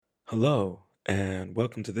Hello, and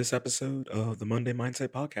welcome to this episode of the Monday Mindset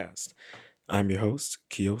Podcast. I'm your host,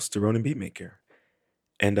 Kios Ronan Beatmaker.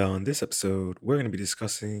 And on this episode, we're going to be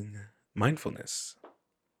discussing mindfulness.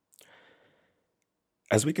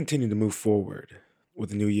 As we continue to move forward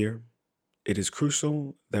with the new year, it is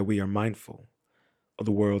crucial that we are mindful of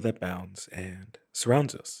the world that bounds and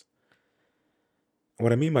surrounds us.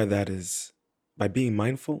 What I mean by that is, by being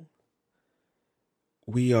mindful,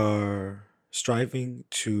 we are striving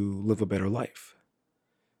to live a better life,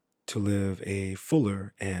 to live a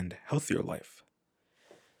fuller and healthier life.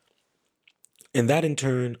 And that in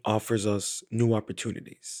turn offers us new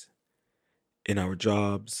opportunities in our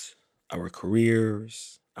jobs, our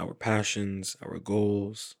careers, our passions, our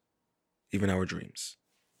goals, even our dreams.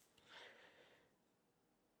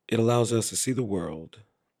 It allows us to see the world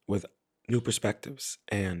with new perspectives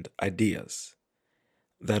and ideas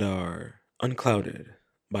that are unclouded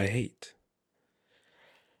by hate.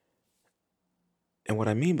 And what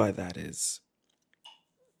I mean by that is,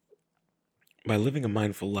 by living a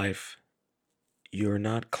mindful life, you're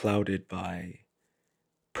not clouded by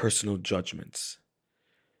personal judgments.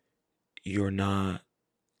 You're not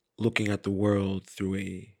looking at the world through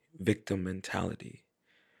a victim mentality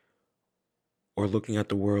or looking at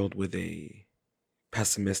the world with a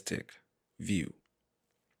pessimistic view.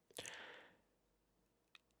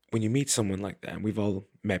 When you meet someone like that, and we've all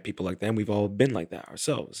met people like that, and we've all been like that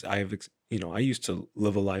ourselves. I used to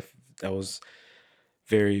live a life that was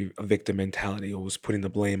very a victim mentality, always putting the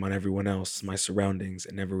blame on everyone else, my surroundings,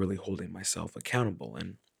 and never really holding myself accountable.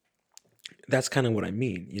 And that's kind of what I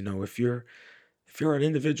mean. If you're an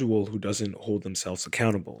individual who doesn't hold themselves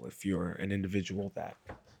accountable, if you're an individual that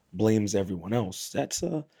blames everyone else, that's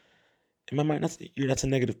in my mind that's a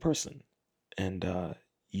negative person, and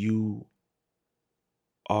you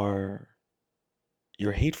are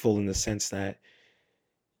you're hateful in the sense that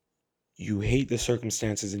you hate the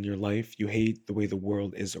circumstances in your life, you hate the way the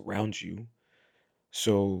world is around you,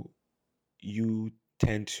 so you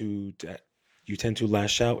tend to you tend to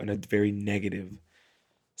lash out in a very negative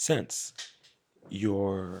sense.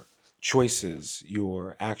 Your choices,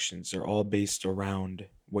 your actions are all based around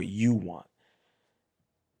what you want.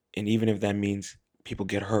 And even if that means people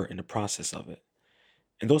get hurt in the process of it.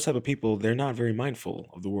 And those type of people, they're not very mindful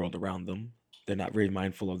of the world around them. They're not very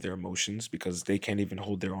mindful of their emotions because they can't even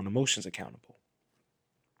hold their own emotions accountable.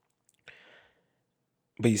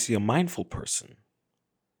 But you see, a mindful person,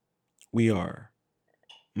 we are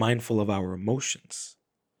mindful of our emotions.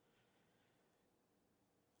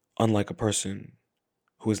 Unlike a person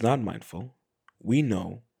who is not mindful, we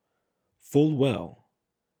know full well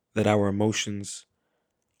that our emotions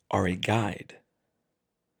are a guide.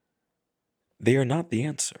 They are not the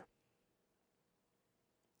answer.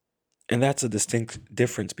 And that's a distinct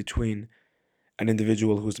difference between an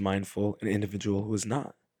individual who's mindful and an individual who is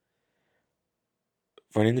not.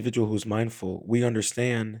 For an individual who's mindful, we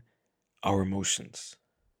understand our emotions.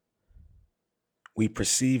 We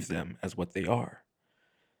perceive them as what they are.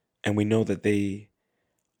 And we know that they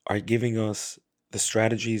are giving us the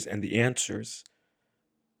strategies and the answers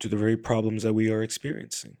to the very problems that we are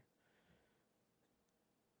experiencing.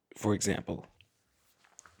 For example,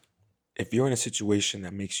 if you're in a situation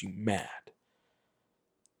that makes you mad,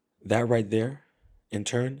 that right there, in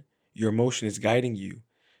turn, your emotion is guiding you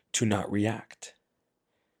to not react.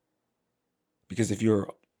 Because if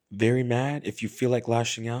you're very mad, if you feel like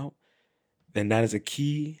lashing out, then that is a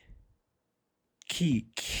key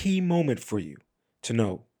moment for you to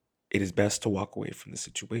know it is best to walk away from the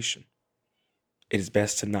situation. It is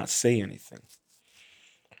best to not say anything.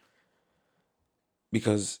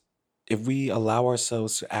 Because if we allow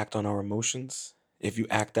ourselves to act on our emotions, if you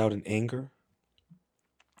act out in anger,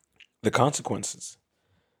 the consequences,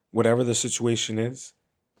 whatever the situation is,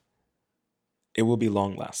 it will be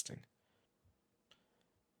long lasting.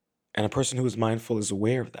 And a person who is mindful is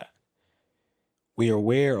aware of that. We are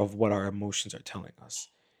aware of what our emotions are telling us.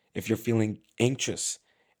 If you're feeling anxious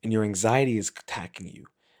and your anxiety is attacking you,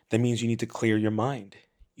 that means you need to clear your mind.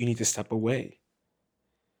 You need to step away,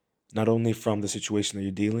 not only from the situation that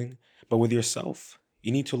you're dealing, but with yourself.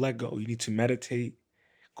 You need to let go. You need to meditate,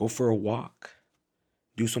 go for a walk,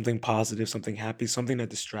 do something positive, something happy, something that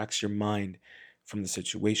distracts your mind from the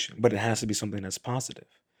situation. But it has to be something that's positive,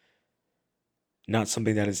 not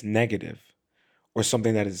something that is negative or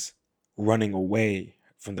something that is running away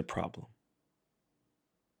from the problem.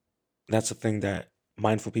 That's the thing that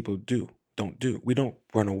mindful people don't do. We don't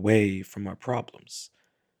run away from our problems.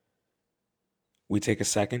 We take a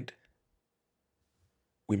second,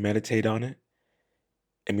 we meditate on it,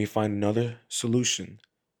 and we find another solution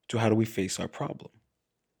to how do we face our problem.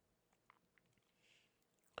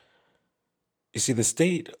 You see, the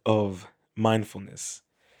state of mindfulness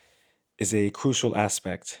is a crucial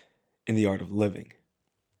aspect in the art of living.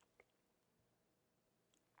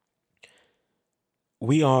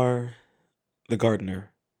 We are the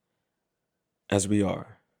gardener as we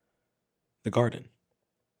are the garden.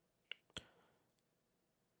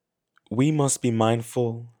 We must be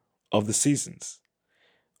mindful of the seasons,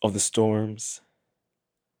 of the storms,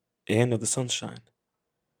 and of the sunshine.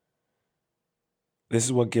 This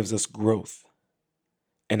is what gives us growth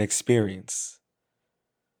and experience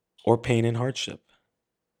or pain and hardship.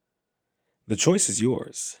 The choice is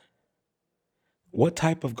yours. What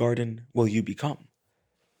type of garden will you become?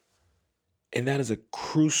 And that is a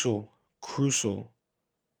crucial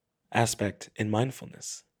aspect in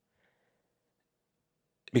mindfulness.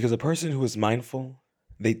 Because a person who is mindful,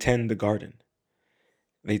 they tend the garden,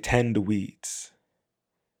 they tend the weeds,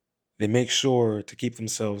 they make sure to keep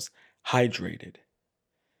themselves hydrated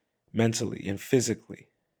mentally and physically.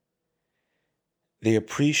 They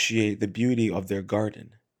appreciate the beauty of their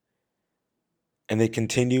garden, and they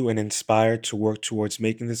continue and inspire to work towards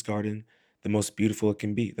making this garden the most beautiful it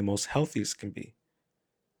can be, the most healthiest it can be.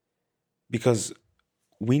 Because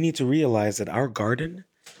we need to realize that our garden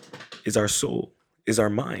is our soul, is our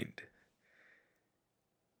mind.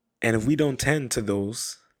 And if we don't tend to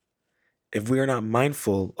those, if we are not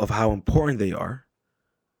mindful of how important they are,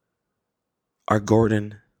 our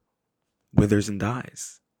garden withers and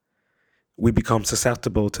dies. We become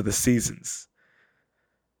susceptible to the seasons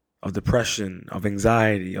of depression, of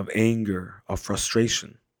anxiety, of anger, of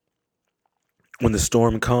frustration. When the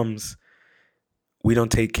storm comes, we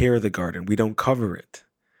don't take care of the garden. We don't cover it.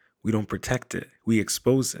 We don't protect it. We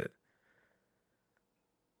expose it.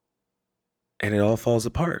 And it all falls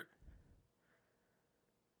apart.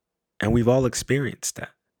 And we've all experienced that.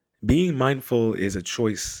 Being mindful is a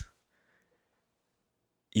choice.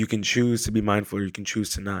 You can choose to be mindful or you can choose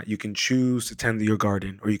to not. You can choose to tend to your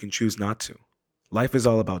garden or you can choose not to. Life is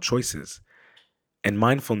all about choices. And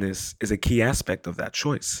mindfulness is a key aspect of that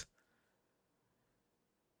choice.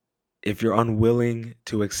 If you're unwilling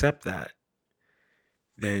to accept that,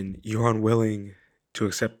 then you're unwilling to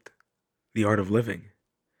accept the art of living.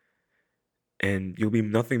 And you'll be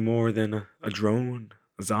nothing more than a drone,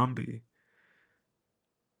 a zombie,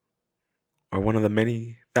 or one of the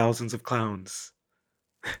many thousands of clowns.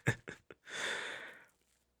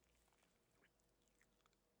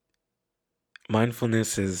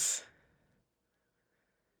 Mindfulness is,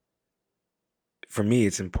 for me,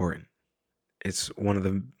 it's important. It's one of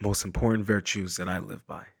the most important virtues that I live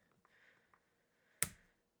by.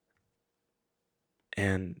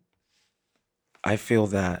 And I feel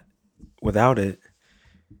that without it,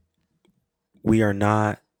 we are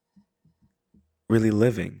not really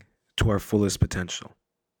living to our fullest potential.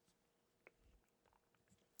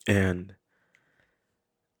 And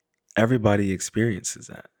everybody experiences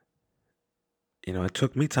that. You know, it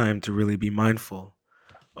took me time to really be mindful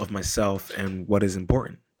of myself and what is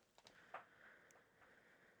important.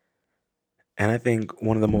 And I think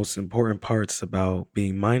one of the most important parts about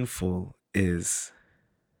being mindful is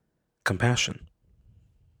compassion.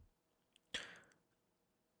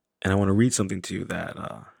 And I want to read something to you that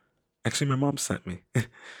actually my mom sent me.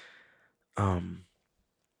 um,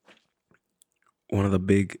 one of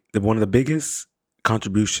the biggest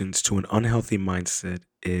contributions to an unhealthy mindset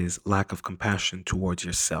is lack of compassion towards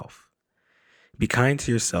yourself. Be kind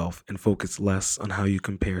to yourself and focus less on how you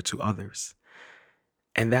compare to others.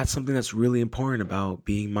 And that's something that's really important about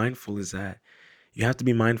being mindful is that you have to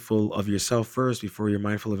be mindful of yourself first before you're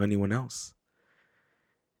mindful of anyone else.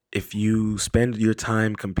 If you spend your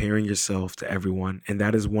time comparing yourself to everyone, and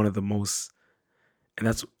that's one of the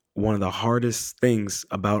hardest things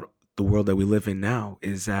about the world that we live in now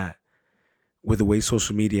is that with the way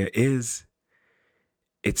social media is,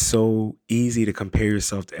 it's so easy to compare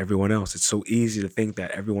yourself to everyone else. It's so easy to think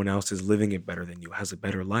that everyone else is living it better than you, has a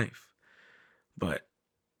better life. But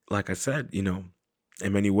like I said, in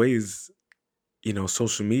many ways,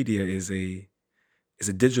 social media is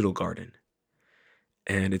a digital garden.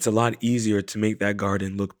 And it's a lot easier to make that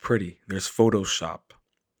garden look pretty. There's Photoshop,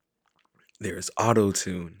 there's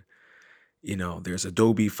Auto-Tune, there's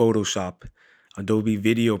Adobe Photoshop, Adobe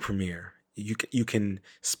Video Premiere. You can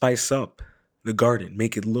spice up the garden,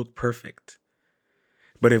 make it look perfect.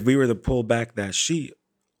 But if we were to pull back that sheet,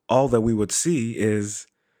 all that we would see is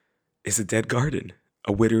a dead garden,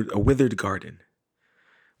 a withered garden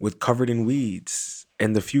with covered in weeds,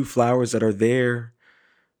 and the few flowers that are there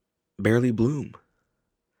barely bloom.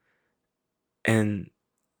 And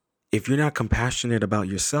if you're not compassionate about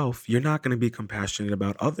yourself, you're not going to be compassionate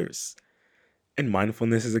about others. And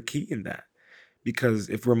mindfulness is a key in that Because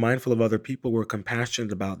if we're mindful of other people, we're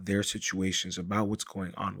compassionate about their situations, about what's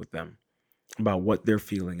going on with them, about what they're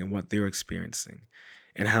feeling and what they're experiencing,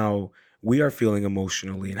 and how we are feeling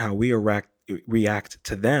emotionally and how we react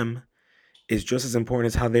to them is just as important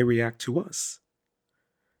as how they react to us.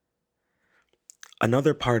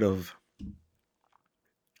 Another part of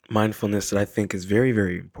mindfulness that I think is very,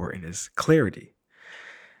 very important is clarity.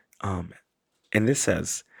 Um, and this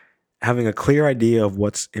says, having a clear idea of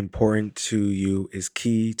what's important to you is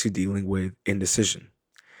key to dealing with indecision.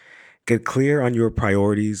 Get clear on your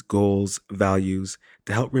priorities, goals, values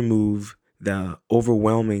to help remove the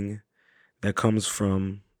overwhelming that comes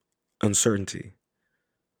from uncertainty.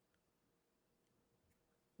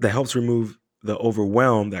 That helps remove the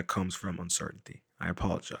overwhelm that comes from uncertainty. I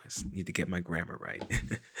apologize. Need to get my grammar right.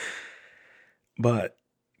 But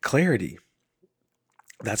clarity,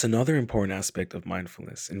 that's another important aspect of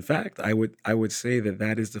mindfulness. In fact, I would say that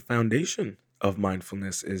that is the foundation of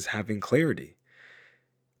mindfulness is having clarity.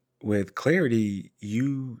 With clarity,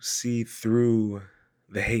 you see through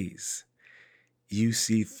the haze. You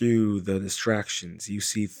see through the distractions, you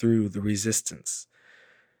see through the resistance,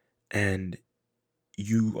 and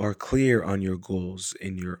you are clear on your goals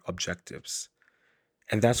and your objectives.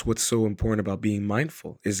 And that's what's so important about being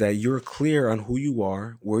mindful is that you're clear on who you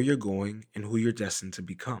are, where you're going, and who you're destined to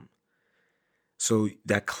become. So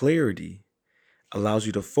that clarity allows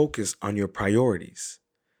you to focus on your priorities,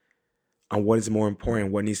 on what is more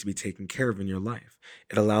important, what needs to be taken care of in your life.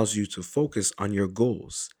 It allows you to focus on your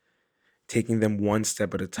goals, taking them one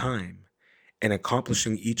step at a time and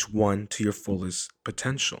accomplishing each one to your fullest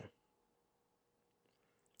potential.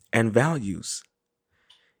 And values.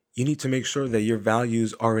 You need to make sure that your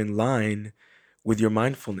values are in line with your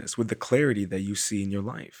mindfulness, with the clarity that you see in your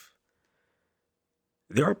life.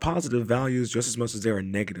 There are positive values just as much as there are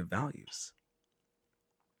negative values.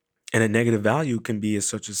 And a negative value can be as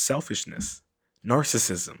such as selfishness,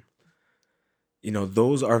 narcissism.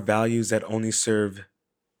 Those are values that only serve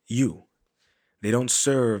you. They don't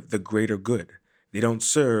serve the greater good. They don't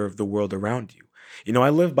serve the world around you. I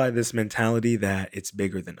live by this mentality that it's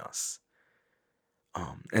bigger than us.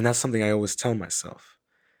 And that's something I always tell myself.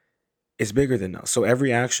 It's bigger than us. So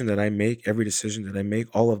every action that I make, every decision that I make,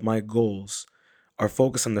 all of my goals are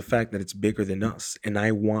focused on the fact that it's bigger than us. And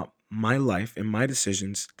I want my life and my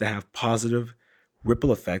decisions to have positive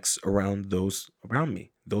ripple effects around those around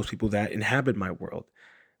me, those people that inhabit my world,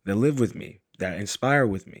 that live with me, that inspire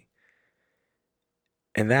with me.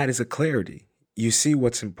 And that is a clarity. You see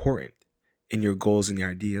what's important in your goals and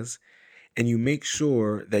your ideas, and you make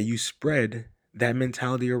sure that you spread that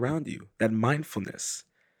mentality around you, that mindfulness.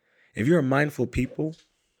 If you're a mindful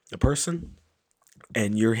a person,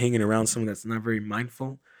 and you're hanging around someone that's not very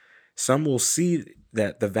mindful, some will see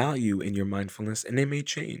that the value in your mindfulness and they may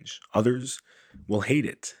change. Others will hate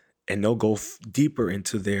it and they'll go deeper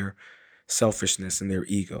into their selfishness and their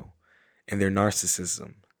ego and their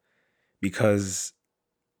narcissism because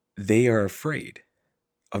they are afraid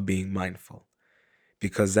of being mindful,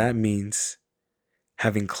 because that means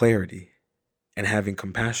having clarity and having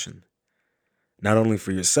compassion, not only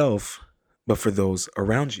for yourself, but for those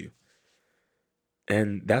around you.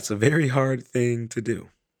 And that's a very hard thing to do.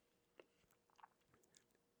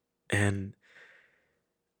 And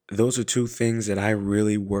those are two things that I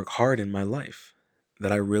really work hard in my life,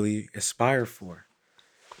 that I really aspire for.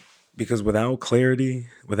 Because without clarity,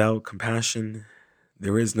 without compassion,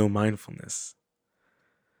 there is no mindfulness.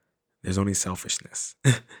 There's only selfishness.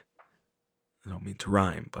 I don't mean to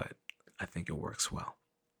rhyme, but I think it works well.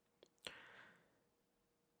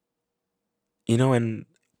 And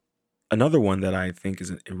another one that I think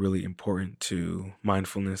is really important to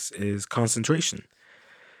mindfulness is concentration.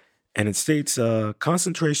 And it states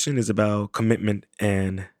concentration is about commitment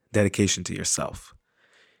and dedication to yourself.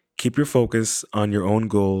 Keep your focus on your own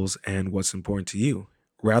goals and what's important to you,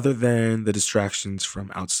 rather than the distractions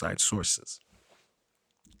from outside sources.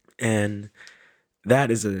 And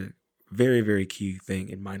that is a very, very key thing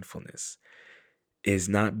in mindfulness, is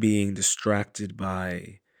not being distracted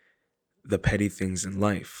by the petty things in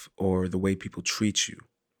life or the way people treat you.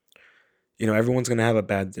 Everyone's going to have a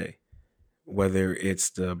bad day, whether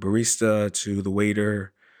it's the barista to the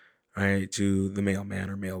waiter, right, to the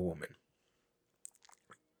mailman or mailwoman.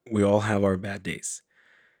 We all have our bad days.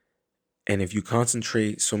 And if you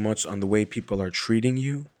concentrate so much on the way people are treating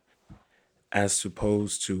you, as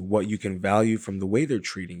opposed to what you can value from the way they're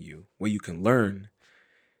treating you, what you can learn,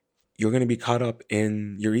 you're going to be caught up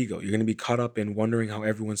in your ego. You're going to be caught up in wondering how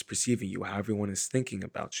everyone's perceiving you, how everyone is thinking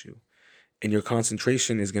about you. And your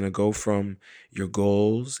concentration is going to go from your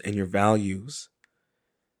goals and your values,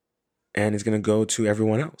 and it's going to go to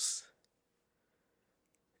everyone else.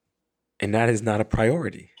 And that is not a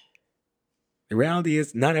priority. The reality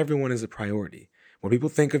is, not everyone is a priority. When people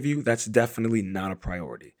think of you, that's definitely not a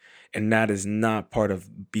priority. And that is not part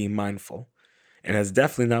of being mindful. And that's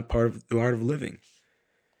definitely not part of the art of living.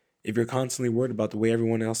 If you're constantly worried about the way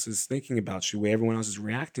everyone else is thinking about you, the way everyone else is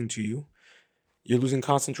reacting to you, you're losing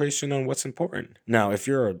concentration on what's important. Now, if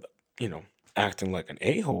you're, you know, acting like an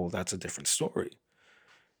a-hole, that's a different story.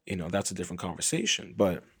 That's a different conversation.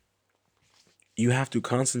 But you have to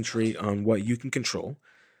concentrate on what you can control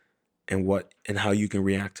and how you can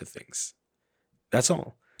react to things. That's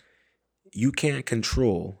all. You can't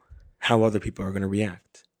control how other people are going to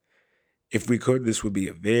react. If we could, this would be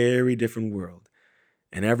a very different world,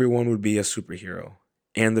 and everyone would be a superhero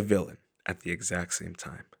and the villain at the exact same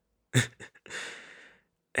time.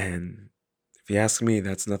 And if you ask me,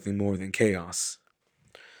 that's nothing more than chaos.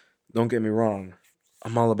 Don't get me wrong,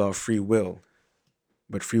 I'm all about free will,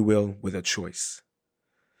 but free will with a choice.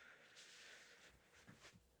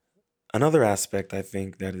 Another aspect I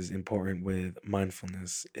think that is important with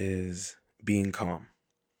mindfulness is being calm.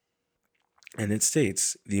 And it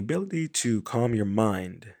states the ability to calm your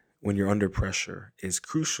mind when you're under pressure is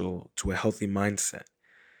crucial to a healthy mindset.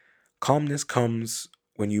 Calmness comes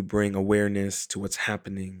when you bring awareness to what's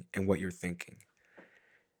happening and what you're thinking.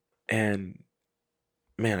 And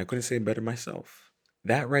man, I couldn't say it better myself.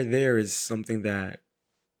 That right there is something that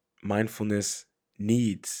mindfulness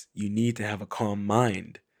needs. You need to have a calm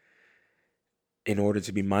mind in order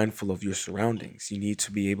to be mindful of your surroundings. You need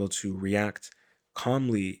to be able to react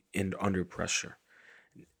calmly and under pressure.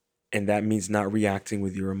 And that means not reacting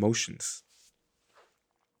with your emotions.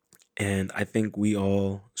 And I think we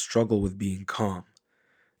all struggle with being calm.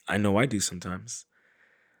 I know I do sometimes.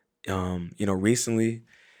 Recently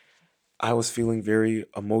I was feeling very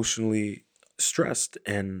emotionally stressed,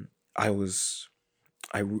 and I was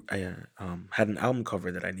I had an album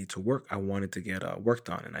cover that I need to work. I wanted to get worked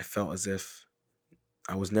on, and I felt as if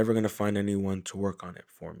I was never gonna find anyone to work on it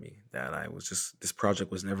for me. That I was just this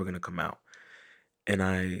project was never gonna come out, and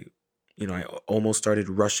I almost started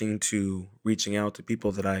rushing to reaching out to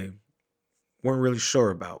people that I weren't really sure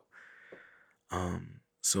about.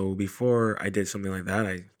 So before I did something like that,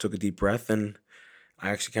 I took a deep breath and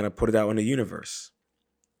I actually kind of put it out in the universe.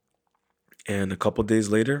 And a couple days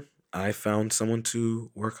later, I found someone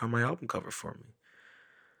to work on my album cover for me.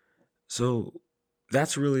 So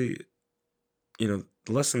that's really, the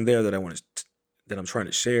lesson there that that I'm trying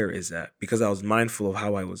to share is that because I was mindful of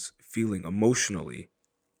how I was feeling emotionally,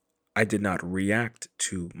 I did not react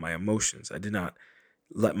to my emotions. I did not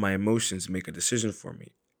let my emotions make a decision for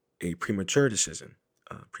me, a premature decision,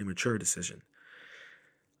 a premature decision.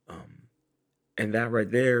 Um, and that right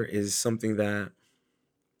there is something that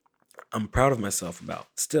I'm proud of myself about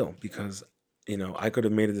still because, I could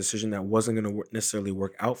have made a decision that wasn't going to necessarily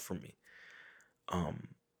work out for me. Um,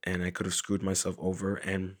 and I could have screwed myself over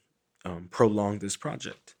and prolonged this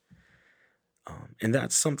project. And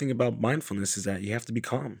that's something about mindfulness is that you have to be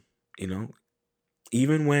calm, you know,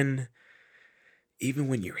 even when even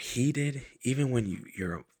when you're heated, even when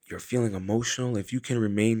you're feeling emotional, if you can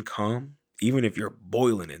remain calm, even if you're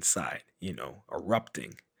boiling inside,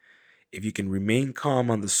 erupting, if you can remain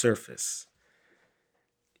calm on the surface,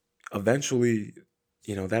 eventually,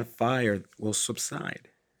 that fire will subside.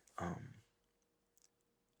 Um,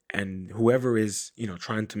 and whoever is,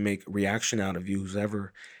 trying to make reaction out of you,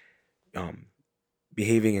 whoever um,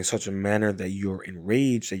 behaving in such a manner that you're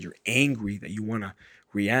enraged, that you're angry, that you want to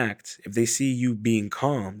react, if they see you being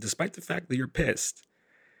calm, despite the fact that you're pissed,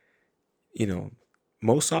 you know,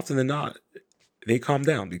 most often than not, they calm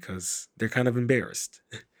down because they're kind of embarrassed.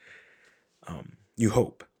 You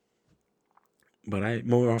hope. But I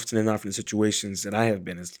more often than not, in the situations that I have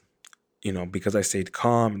been, is because I stayed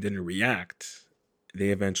calm and didn't react, they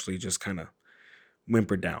eventually just kind of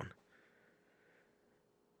whimper down.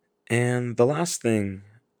 And the last thing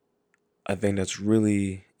I think that's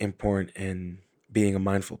really important in being a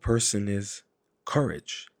mindful person is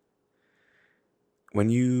courage. When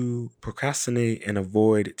you procrastinate and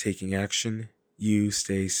avoid taking action, you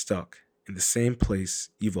stay stuck in the same place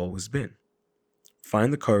you've always been.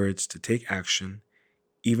 Find the courage to take action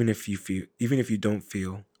even if you don't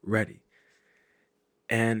feel ready.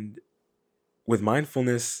 And with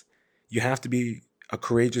mindfulness, you have to be a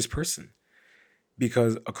courageous person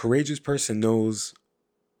because a courageous person knows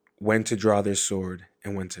when to draw their sword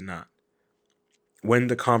and when to not, when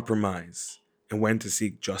to compromise and when to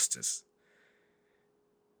seek justice.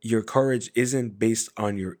 Your courage isn't based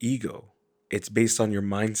on your ego, it's based on your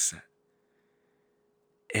mindset.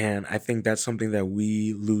 And I think that's something that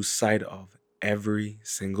we lose sight of every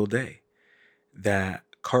single day. That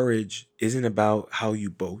courage isn't about how you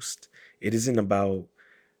boast, It isn't about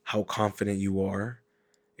how confident you are.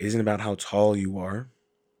 It isn't about how tall you are.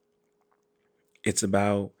 It's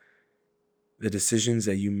about the decisions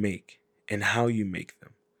that you make and how you make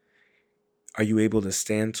them. Are you able to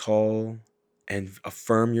stand tall and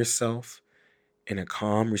affirm yourself in a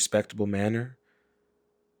calm, respectable manner?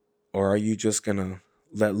 Or are you just going to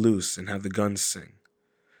let loose and have the guns sing?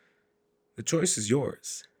 The choice is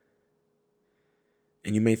yours.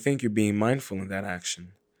 And you may think you're being mindful in that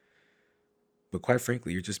action, but quite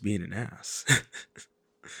frankly, you're just being an ass.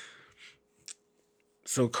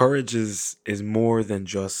 So courage is more than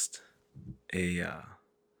just a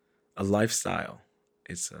lifestyle.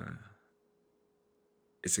 It's a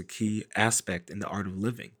it's a key aspect in the art of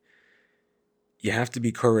living. You have to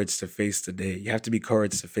be courage to face the day. You have to be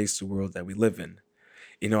courage to face the world that we live in.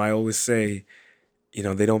 I always say,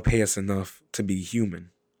 they don't pay us enough to be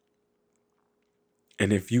human.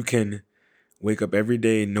 And if you can wake up every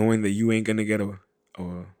day knowing that you ain't gonna get a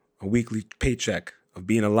weekly paycheck of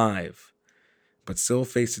being alive, but still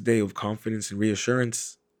face the day with confidence and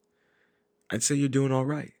reassurance, I'd say you're doing all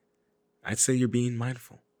right. I'd say you're being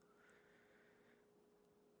mindful.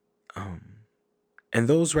 And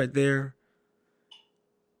those right there,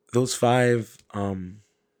 those five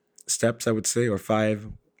steps, I would say, or five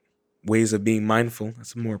ways of being mindful.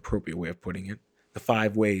 That's a more appropriate way of putting it. The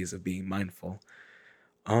five ways of being mindful.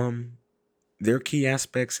 They're key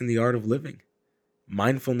aspects in the art of living.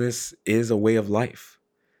 Mindfulness is a way of life.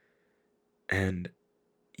 And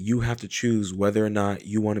you have to choose whether or not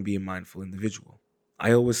you want to be a mindful individual.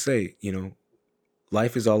 I always say,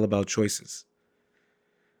 life is all about choices.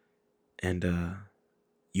 And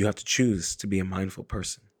you have to choose to be a mindful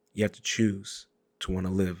person. You have to choose to want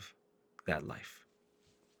to live that life.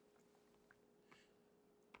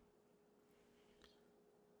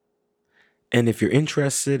 And if you're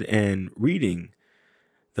interested in reading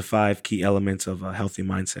the five key elements of a healthy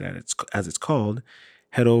mindset, as it's called,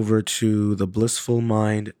 head over to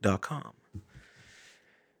theblissfulmind.com.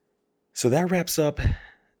 So that wraps up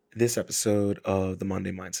this episode of the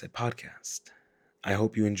Monday Mindset Podcast. I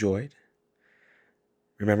hope you enjoyed.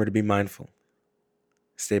 Remember to be mindful.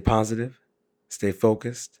 Stay positive, stay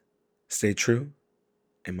focused, stay true,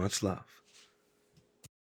 and much love.